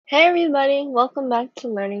Hey everybody, welcome back to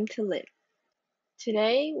Learning to Live.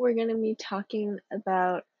 Today we're going to be talking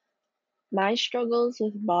about my struggles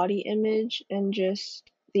with body image and just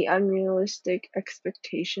the unrealistic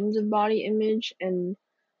expectations of body image and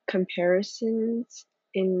comparisons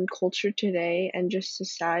in culture today and just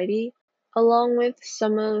society, along with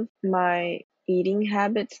some of my eating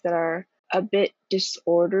habits that are a bit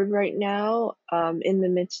disordered right now in the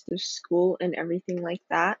midst of school and everything like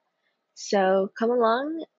that. So come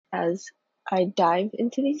along as I dive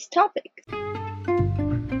into these topics.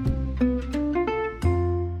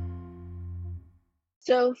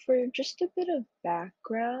 So, for just a bit of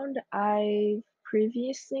background, I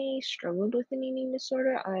previously struggled with an eating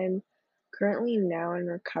disorder. I'm currently now in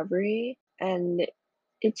recovery, and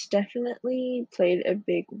it's definitely played a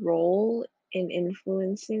big role in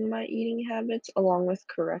influencing my eating habits, along with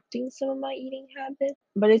correcting some of my eating habits.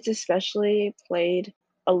 But it's especially played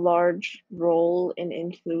a large role in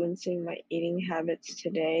influencing my eating habits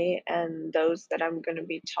today and those that I'm going to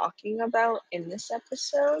be talking about in this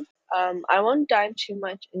episode. I won't dive too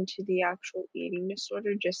much into the actual eating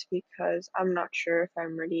disorder just because I'm not sure if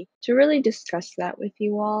I'm ready to really discuss that with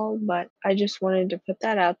you all, but I just wanted to put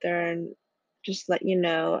that out there and just let you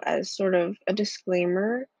know as sort of a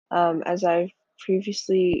disclaimer, as I've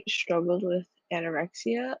previously struggled with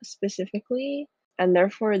anorexia specifically, and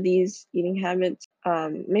therefore these eating habits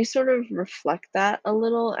may sort of reflect that a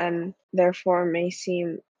little and therefore may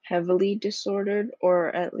seem heavily disordered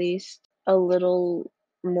or at least a little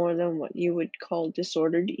more than what you would call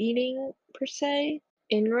disordered eating per se.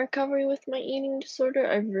 In recovery with my eating disorder,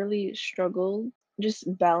 I've really struggled just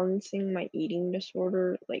balancing my eating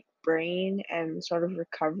disorder, like brain and sort of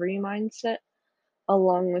recovery mindset,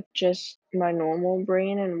 along with just my normal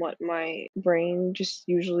brain and what my brain just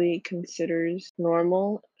usually considers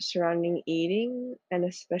normal surrounding eating, and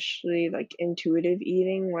especially like intuitive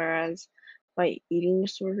eating, whereas my eating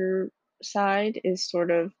disorder side is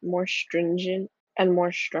sort of more stringent and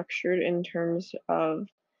more structured in terms of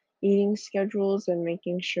eating schedules and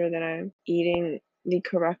making sure that I'm eating the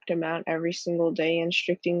correct amount every single day and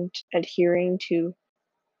adhering to,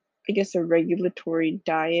 I guess, a regulatory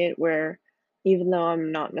diet where even though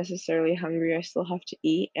I'm not necessarily hungry, I still have to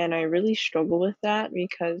eat. And I really struggle with that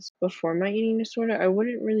because before my eating disorder, I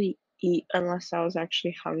wouldn't really eat unless I was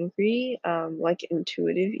actually hungry, like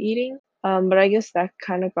intuitive eating. But I guess that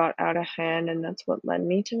kind of got out of hand, and that's what led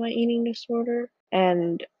me to my eating disorder.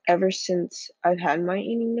 And ever since I've had my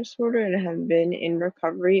eating disorder and have been in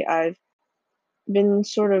recovery, I've been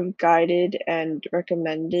sort of guided and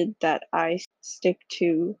recommended that I stick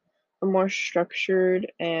to a more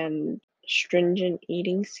structured and stringent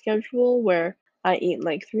eating schedule where I eat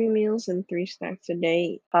like 3 meals and 3 snacks a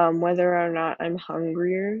day, whether or not I'm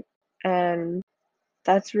hungrier. And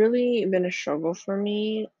that's really been a struggle for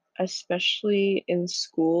me, especially in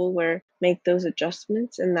school where make those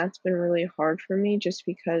adjustments, and that's been really hard for me just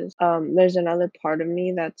because there's another part of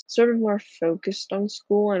me that's sort of more focused on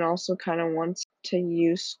school and also kind of wants to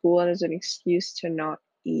use school as an excuse to not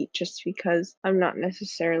eat just because I'm not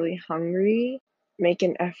necessarily hungry. Make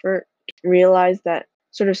an effort, realize that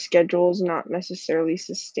sort of schedule is not necessarily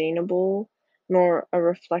sustainable nor a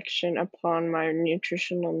reflection upon my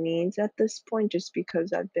nutritional needs at this point, just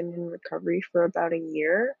because I've been in recovery for about a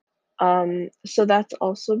year. So that's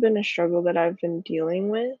also been a struggle that I've been dealing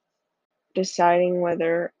with, deciding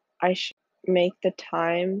whether I should make the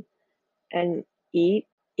time and eat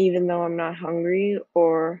even though I'm not hungry,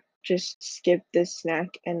 or just skip this snack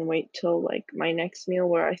and wait till like my next meal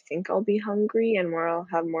where I think I'll be hungry and where I'll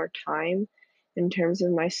have more time in terms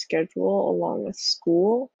of my schedule along with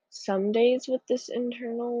school. Some days with this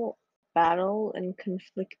internal battle and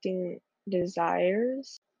conflicting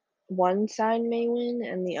desires, one side may win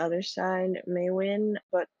and the other side may win,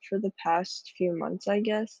 but for the past few months, I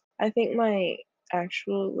guess, I think my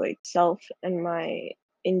actual like self and my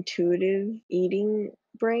intuitive eating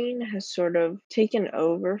brain has sort of taken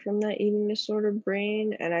over from that eating disorder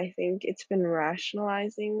brain, and I think it's been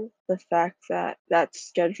rationalizing the fact that that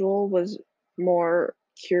schedule was more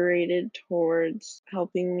curated towards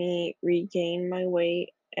helping me regain my weight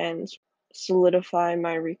and solidify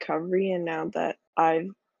my recovery. And now that I've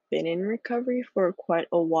been in recovery for quite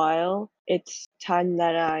a while, it's time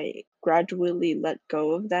that I gradually let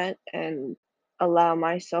go of that and allow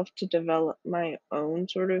myself to develop my own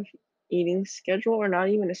sort of eating schedule, or not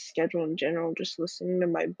even a schedule in general, just listening to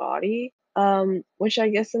my body. Which I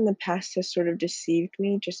guess in the past has sort of deceived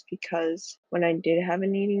me just because when I did have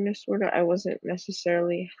an eating disorder, I wasn't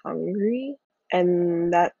necessarily hungry.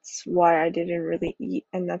 And that's why I didn't really eat.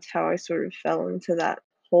 And that's how I sort of fell into that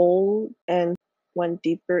hole. And went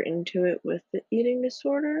deeper into it with the eating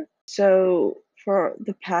disorder. So for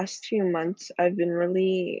the past few months, I've been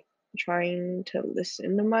really trying to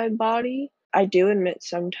listen to my body. I do admit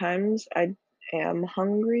sometimes I am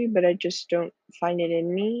hungry, but I just don't find it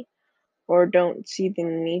in me or don't see the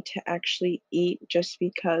need to actually eat just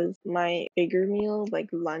because my bigger meal, like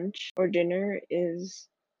lunch or dinner, is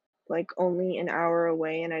like only an hour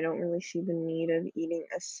away and I don't really see the need of eating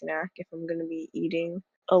a snack if I'm gonna be eating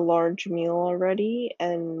a large meal already.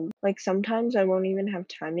 And like sometimes I won't even have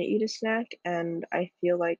time to eat a snack, and I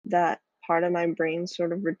feel like that part of my brain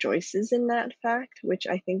sort of rejoices in that fact, which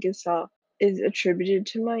I think is attributed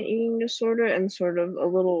to my eating disorder and sort of a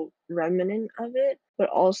little remnant of it. But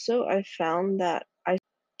also I found that I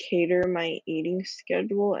cater my eating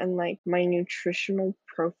schedule and like my nutritional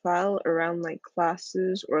profile around like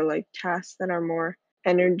classes or like tasks that are more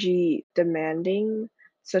energy demanding,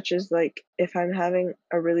 such as like if I'm having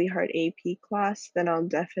a really hard AP class, then I'll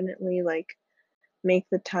definitely like make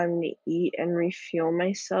the time to eat and refuel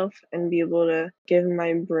myself and be able to give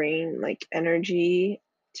my brain like energy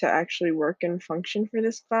to actually work and function for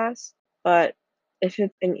this class. But if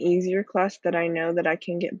it's an easier class that I know that I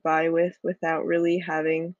can get by with without really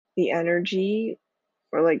having the energy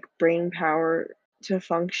or like brain power to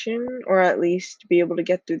function, or at least be able to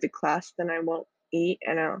get through the class, then I won't eat,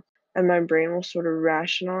 and my brain will sort of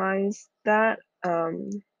rationalize that,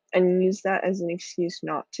 and use that as an excuse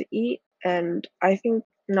not to eat. And I think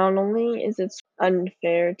not only is it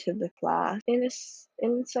unfair to the class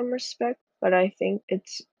in some respect, but I think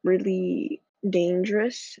it's really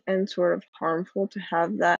dangerous and sort of harmful to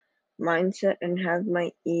have that mindset and have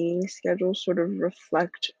my eating schedule sort of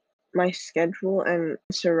reflect my schedule and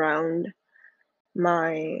surround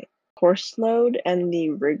my course load and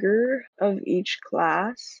the rigor of each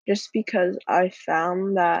class, just because I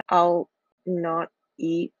found that I'll not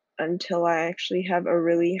eat until I actually have a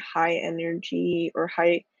really high energy or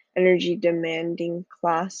high energy demanding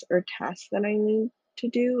class or task that I need to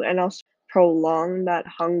do, and also prolong that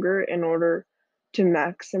hunger in order to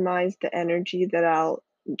maximize the energy that I'll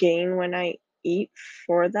gain when I eat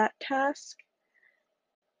for that task.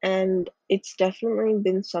 And it's definitely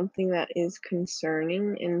been something that is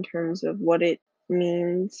concerning in terms of what it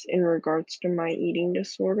means in regards to my eating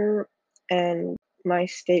disorder and my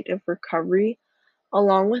state of recovery,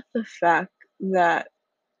 along with the fact that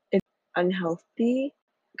it's unhealthy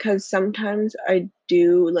because sometimes I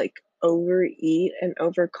do like overeat and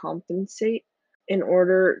overcompensate in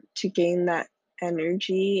order to gain that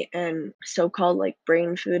energy and so-called like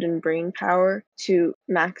brain food and brain power to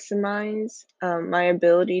maximize my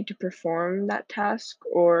ability to perform that task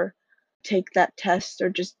or take that test or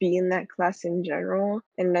just be in that class in general.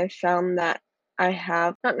 And I found that I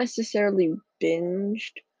have not necessarily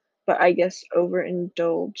binged, but I guess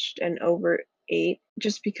overindulged and overate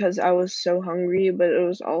just because I was so hungry, but it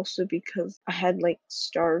was also because I had like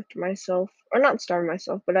starved myself, or not starved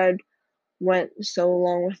myself, but I'd went so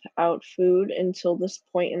long without food until this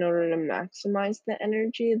point in order to maximize the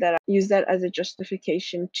energy that I use that as a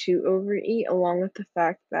justification to overeat, along with the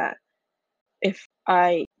fact that if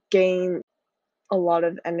I gain a lot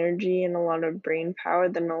of energy and a lot of brain power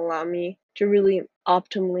then allow me to really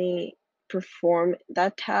optimally perform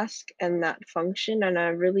that task and that function. And I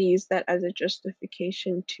really use that as a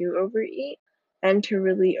justification to overeat and to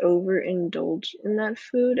really overindulge in that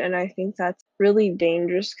food. And I think that's really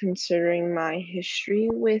dangerous considering my history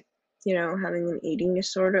with, having an eating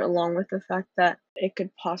disorder, along with the fact that it could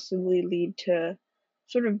possibly lead to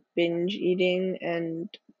sort of binge eating and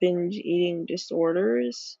binge eating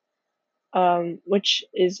disorders, which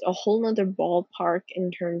is a whole nother ballpark in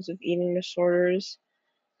terms of eating disorders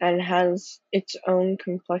and has its own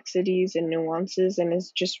complexities and nuances and is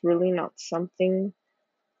just really not something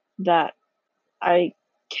that I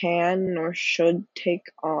can or should take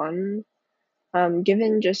on,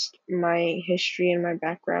 given just my history and my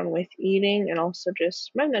background with eating and also just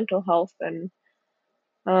my mental health and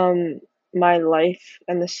um, my life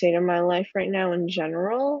and the state of my life right now in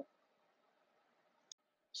general.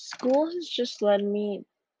 School has just led me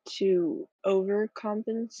to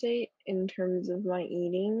overcompensate in terms of my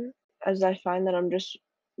eating, as I find that I'm just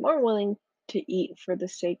more willing to eat for the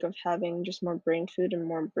sake of having just more brain food and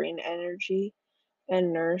more brain energy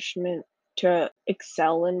and nourishment to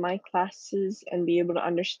excel in my classes and be able to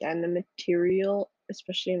understand the material,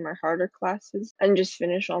 especially in my harder classes, and just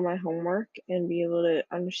finish all my homework and be able to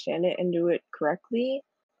understand it and do it correctly.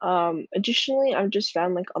 Additionally, I've just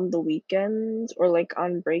found like on the weekends or like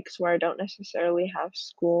on breaks where I don't necessarily have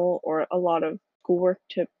school or a lot of schoolwork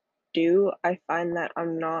to do, I find that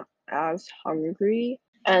I'm not as hungry.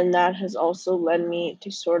 And that has also led me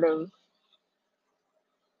to sort of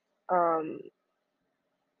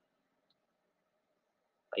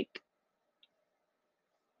like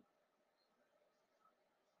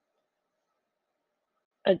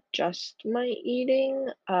adjust my eating,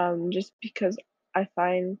 just because I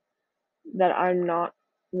find that I'm not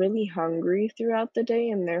really hungry throughout the day,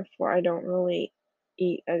 and therefore I don't really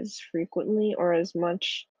eat as frequently or as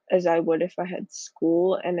much as I would if I had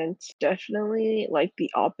school. And it's definitely like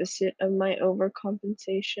the opposite of my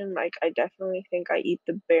overcompensation. Like, I definitely think I eat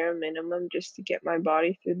the bare minimum just to get my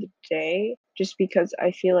body through the day, just because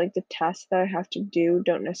I feel like the tasks that I have to do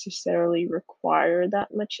don't necessarily require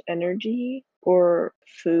that much energy or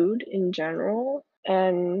food in general.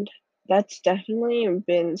 And that's definitely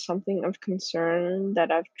been something of concern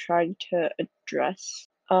that I've tried to address,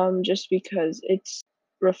 just because it's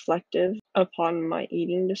reflective upon my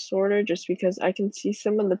eating disorder, just because I can see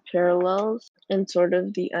some of the parallels and sort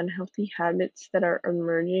of the unhealthy habits that are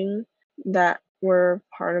emerging that were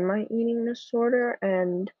part of my eating disorder.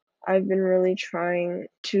 And I've been really trying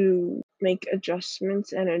to make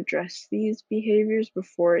adjustments and address these behaviors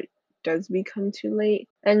before it does become too late,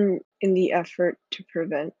 and in the effort to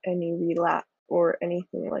prevent any relapse or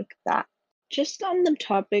anything like that. Just on the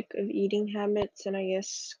topic of eating habits and I guess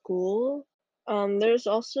school, there's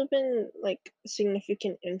also been like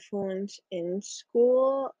significant influence in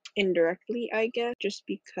school, indirectly, I guess, just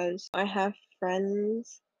because I have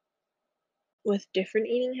friends with different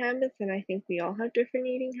eating habits, and I think we all have different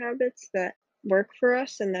eating habits that work for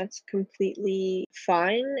us, and that's completely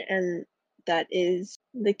fine, and that is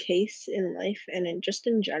the case in life and just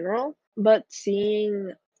in general. But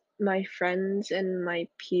seeing my friends and my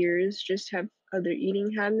peers just have other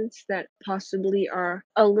eating habits that possibly are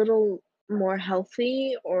a little more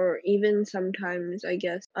healthy, or even sometimes, I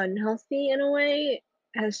guess, unhealthy in a way,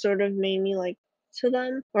 has sort of made me like to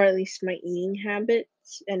them, or at least my eating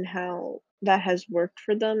habits and how that has worked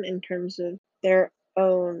for them in terms of their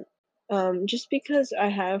own. Just because I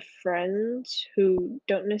have friends who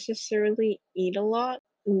don't necessarily eat a lot,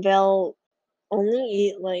 they'll only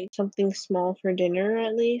eat like something small for dinner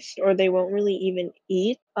at least, or they won't really even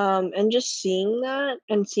eat. And just seeing that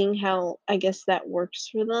and seeing how I guess that works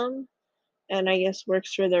for them and I guess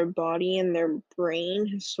works for their body and their brain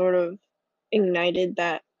has sort of ignited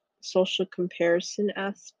that social comparison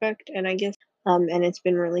aspect. And I guess and it's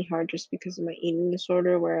been really hard just because of my eating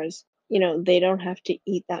disorder, whereas they don't have to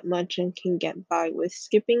eat that much and can get by with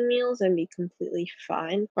skipping meals and be completely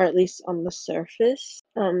fine, or at least on the surface.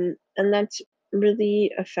 And that's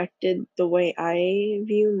really affected the way I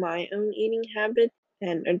view my own eating habits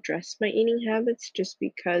and address my eating habits, just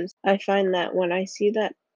because I find that when I see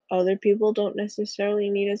that other people don't necessarily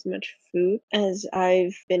need as much food as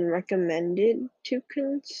I've been recommended to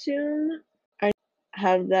consume, I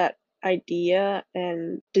have that idea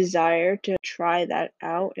and desire to try that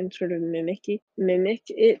out and sort of mimic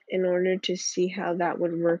it in order to see how that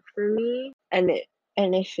would work for me, and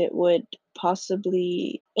if it would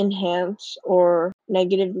possibly enhance or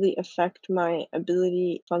negatively affect my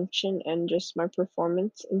ability to function and just my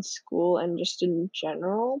performance in school and just in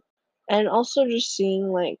general. And also just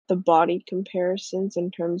seeing like the body comparisons in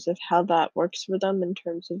terms of how that works for them in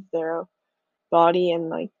terms of their body and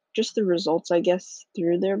like just the results, I guess,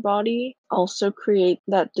 through their body also create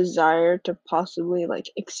that desire to possibly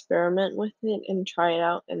like experiment with it and try it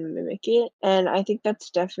out and mimic it. And I think that's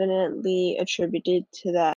definitely attributed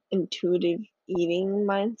to that intuitive eating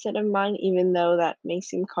mindset of mine, even though that may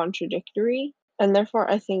seem contradictory. And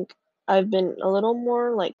therefore, I think I've been a little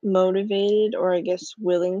more like motivated, or I guess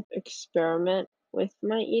willing to experiment with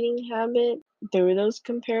my eating habit through those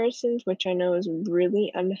comparisons, which I know is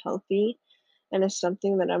really unhealthy and is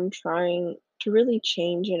something that I'm trying to really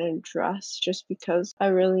change and address, just because I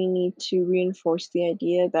really need to reinforce the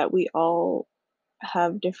idea that we all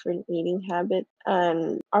have different eating habits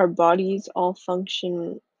and our bodies all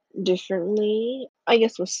function differently. I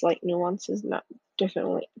guess with slight nuances, not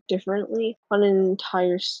differently on an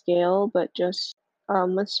entire scale, but just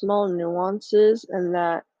with small nuances, and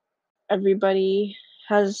that everybody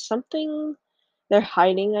has something they're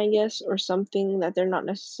hiding, I guess, or something that they're not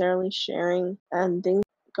necessarily sharing, and things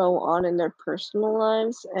go on in their personal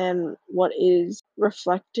lives, and what is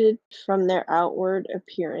reflected from their outward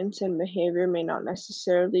appearance and behavior may not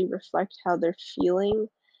necessarily reflect how they're feeling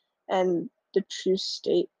and the true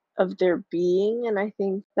state of their being. And I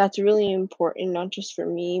think that's really important, not just for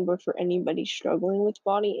me, but for anybody struggling with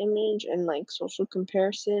body image and like social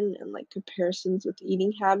comparison and like comparisons with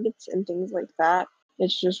eating habits and things like that.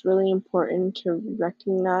 It's just really important to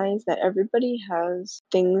recognize that everybody has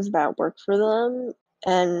things that work for them,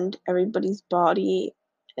 and everybody's body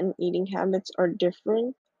and eating habits are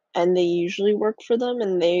different, and they usually work for them,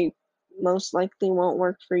 and they most likely won't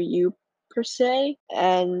work for you per se,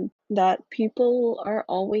 and that people are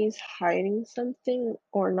always hiding something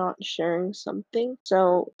or not sharing something.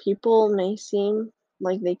 So people may seem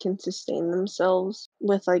like they can sustain themselves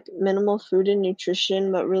with like minimal food and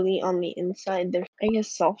nutrition, but really on the inside, they're, I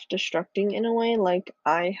guess, self destructing in a way, like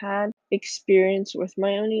I had experience with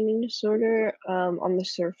my own eating disorder. On the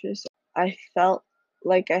surface, I felt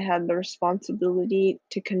like I had the responsibility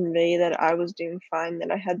to convey that I was doing fine, that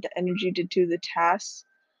I had the energy to do the tasks,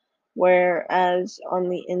 whereas on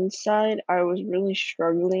the inside, I was really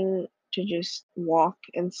struggling to just walk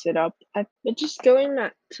and sit up. But just going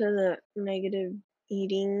back to the negative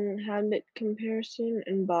eating habit comparison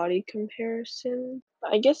and body comparison,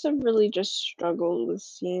 I guess I've really just struggled with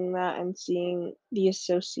seeing that and seeing the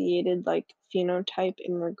associated like phenotype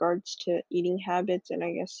in regards to eating habits and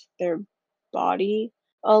I guess their body,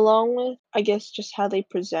 along with, I guess, just how they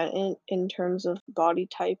present it in terms of body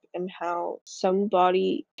type and how some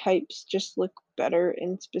body types just look better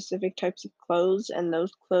in specific types of clothes, and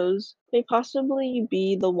those clothes may possibly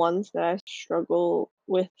be the ones that I struggle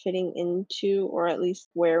with fitting into or at least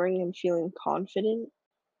wearing and feeling confident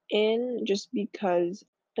in, just because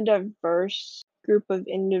a diverse group of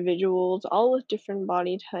individuals, all with different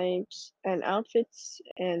body types and outfits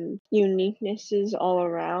and uniquenesses all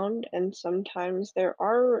around. And sometimes there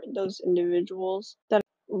are those individuals that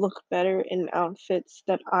look better in outfits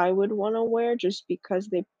that I would want to wear just because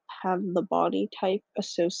they have the body type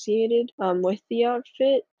associated with the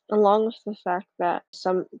outfit. Along with the fact that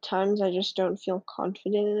sometimes I just don't feel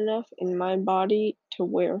confident enough in my body to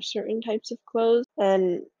wear certain types of clothes.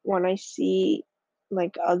 And when I see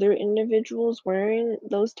like other individuals wearing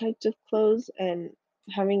those types of clothes and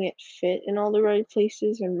having it fit in all the right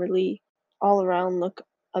places and really all around look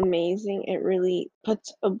amazing, it really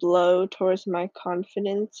puts a blow towards my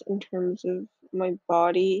confidence in terms of my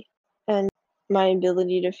body and my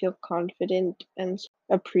ability to feel confident and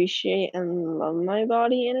appreciate and love my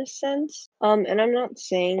body in a sense. And I'm not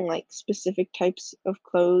saying like specific types of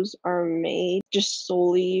clothes are made just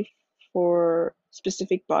solely for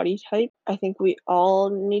specific body type. I think we all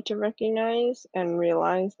need to recognize and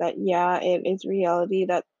realize that yeah, it is reality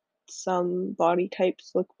that some body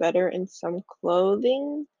types look better in some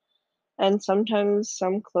clothing, and sometimes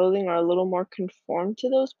some clothing are a little more conformed to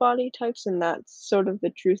those body types, and that's sort of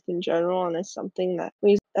the truth in general, and is something that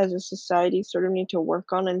we as a society sort of need to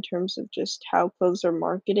work on in terms of just how clothes are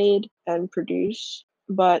marketed and produced.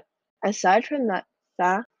 But aside from that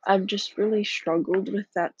fact, I've just really struggled with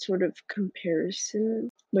that sort of comparison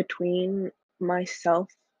between myself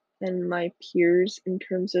and my peers in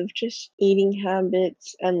terms of just eating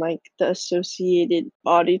habits and like the associated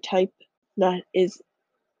body type that is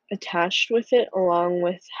attached with it, along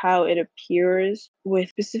with how it appears with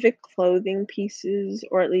specific clothing pieces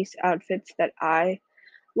or at least outfits that I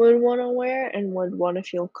would want to wear and would want to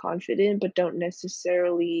feel confident, but don't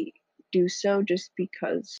necessarily do so just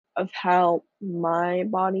because of how my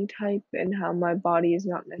body type and how my body is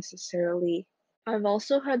not necessarily. I've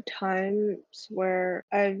also had times where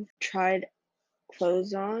I've tried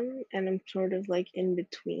clothes on and I'm sort of like in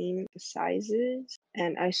between the sizes,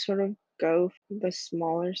 and I sort of go for the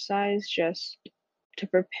smaller size just to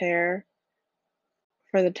prepare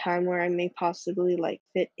for the time where I may possibly like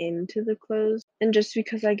fit into the clothes. And just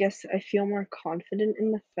because I guess I feel more confident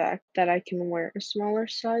in the fact that I can wear a smaller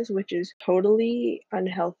size, which is totally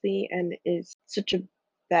unhealthy and is such a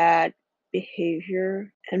bad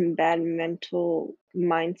behavior and bad mental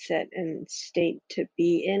mindset and state to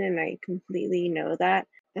be in. And I completely know that.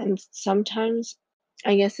 And sometimes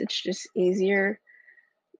I guess it's just easier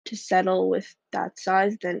to settle with that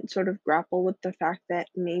size than sort of grapple with the fact that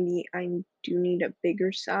maybe I do need a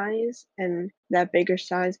bigger size, and that bigger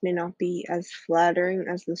size may not be as flattering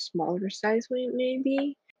as the smaller size may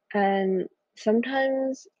be. And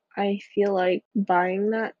sometimes I feel like buying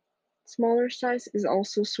that smaller size is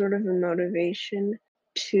also sort of a motivation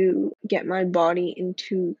to get my body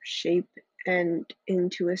into shape and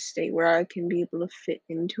into a state where I can be able to fit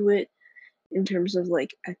into it in terms of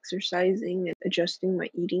like exercising and adjusting my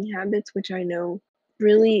eating habits, which I know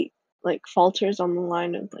really like falters on the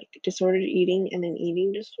line of like disordered eating and an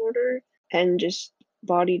eating disorder and just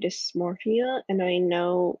body dysmorphia. And I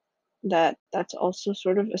know that that's also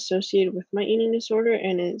sort of associated with my eating disorder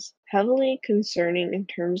and is heavily concerning in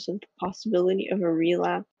terms of the possibility of a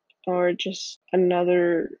relapse or just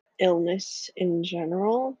another illness in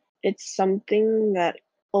general. It's something that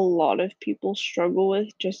a lot of people struggle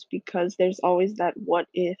with just because there's always that what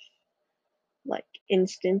if like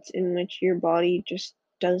instance in which your body just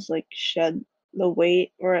does like shed the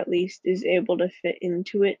weight or at least is able to fit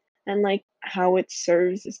into it and like how it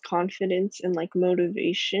serves as confidence and like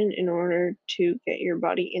motivation in order to get your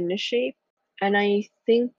body into shape. And I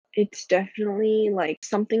think it's definitely like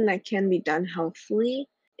something that can be done healthily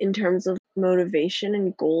in terms of motivation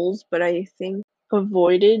and goals, but I think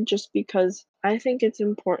avoided just because I think it's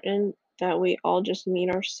important that we all just meet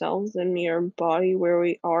ourselves and meet our body where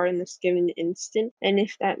we are in this given instant. And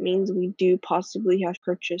if that means we do possibly have to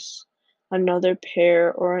purchase another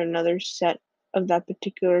pair or another set of that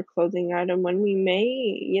particular clothing item when we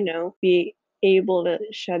may, be able to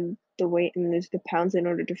shed the weight and lose the pounds in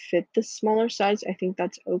order to fit the smaller size, I think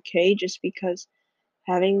that's okay just because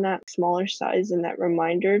having that smaller size and that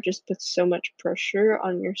reminder just puts so much pressure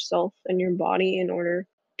on yourself and your body in order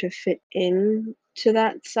to fit in to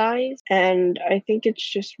that size. And I think it's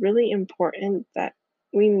just really important that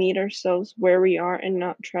we meet ourselves where we are and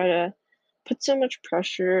not try to put so much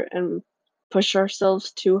pressure and push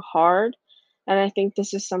ourselves too hard. And I think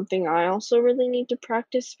this is something I also really need to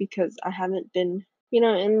practice because I haven't been,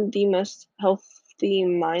 in the most healthy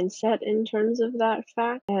mindset in terms of that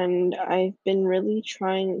fact. And I've been really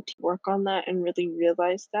trying to work on that and really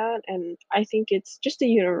realize that. And I think it's just a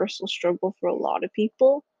universal struggle for a lot of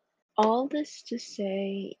people. All this to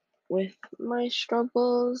say, with my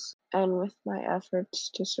struggles and with my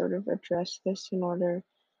efforts to sort of address this in order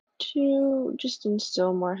to just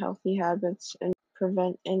instill more healthy habits and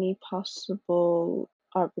prevent any possible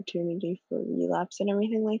opportunity for relapse and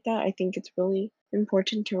everything like that, I think it's really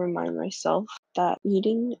important to remind myself that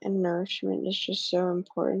eating and nourishment is just so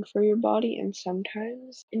important for your body, and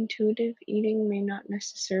sometimes intuitive eating may not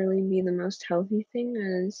necessarily be the most healthy thing,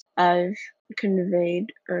 as I've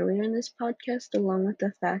conveyed earlier in this podcast, along with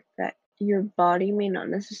the fact that your body may not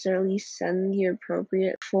necessarily send the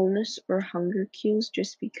appropriate fullness or hunger cues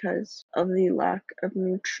just because of the lack of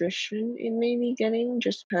nutrition it may be getting,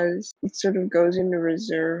 just because it sort of goes into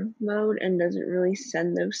reserve mode and doesn't really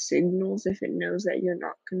send those signals if it knows that you're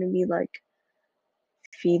not going to be like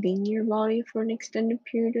feeding your body for an extended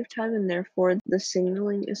period of time, and therefore the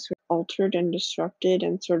signaling is sort of altered and disrupted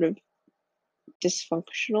and sort of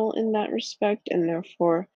dysfunctional in that respect, and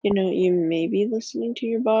therefore, you may be listening to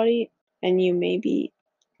your body and you may be,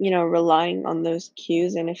 relying on those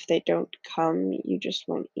cues, and if they don't come, you just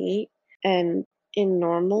won't eat. And in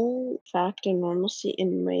normal fact and normalcy, it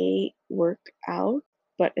may work out,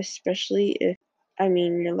 but especially if,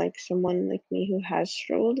 you're like someone like me who has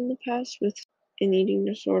struggled in the past with an eating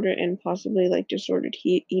disorder and possibly like disordered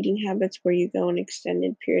eating habits where you go an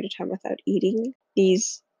extended period of time without eating.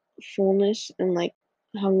 These fullness and like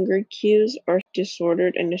hunger cues are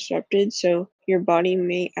disordered and disrupted, so your body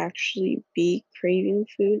may actually be craving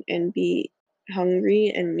food and be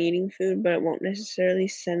hungry and needing food, but it won't necessarily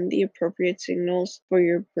send the appropriate signals for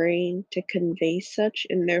your brain to convey such,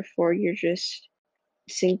 and therefore you're just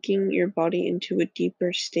sinking your body into a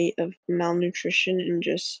deeper state of malnutrition and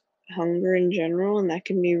just hunger in general, and that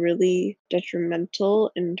can be really detrimental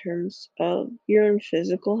in terms of your own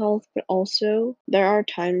physical health, but also there are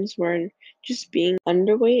times where just being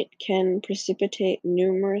underweight can precipitate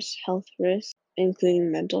numerous health risks,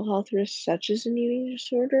 including mental health risks such as an eating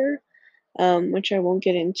disorder, which I won't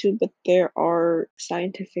get into, but there are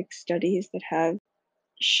scientific studies that have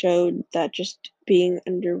showed that just being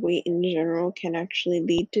underweight in general can actually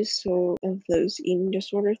lead to some of those eating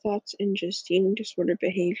disorder thoughts and just eating disorder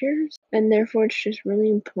behaviors. And therefore, it's just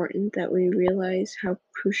really important that we realize how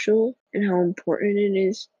crucial and how important it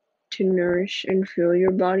is to nourish and fuel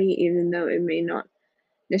your body, even though it may not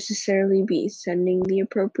necessarily be sending the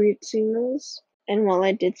appropriate signals. And while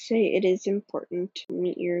I did say it is important to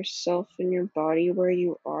meet yourself and your body where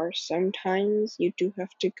you are, sometimes you do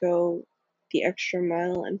have to go the extra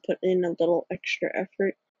mile and put in a little extra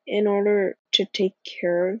effort in order to take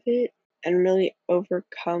care of it and really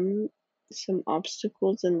overcome some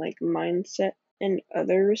obstacles in like mindset and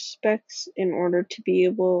other respects in order to be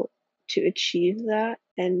able to achieve that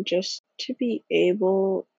and just to be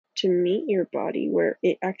able to meet your body where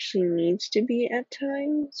it actually needs to be at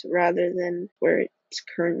times rather than where it's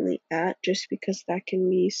currently at, just because that can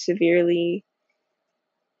be severely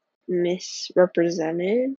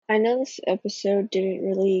misrepresented. I know this episode didn't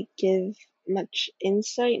really give much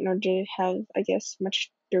insight, nor did it have, I guess, much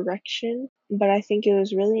direction, but I think it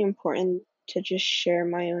was really important to just share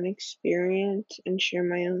my own experience and share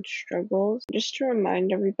my own struggles, just to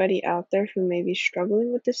remind everybody out there who may be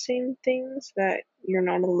struggling with the same things that you're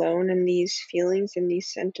not alone, and these feelings and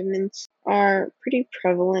these sentiments are pretty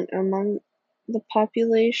prevalent among the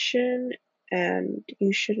population, and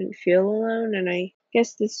you shouldn't feel alone. And I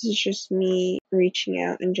guess this is just me reaching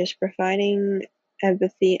out and just providing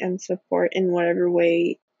empathy and support in whatever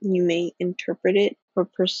way you may interpret it or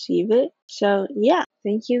perceive it. So, yeah,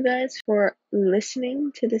 thank you guys for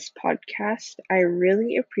listening to this podcast. I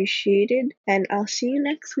really appreciate it, and I'll see you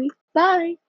next week. Bye!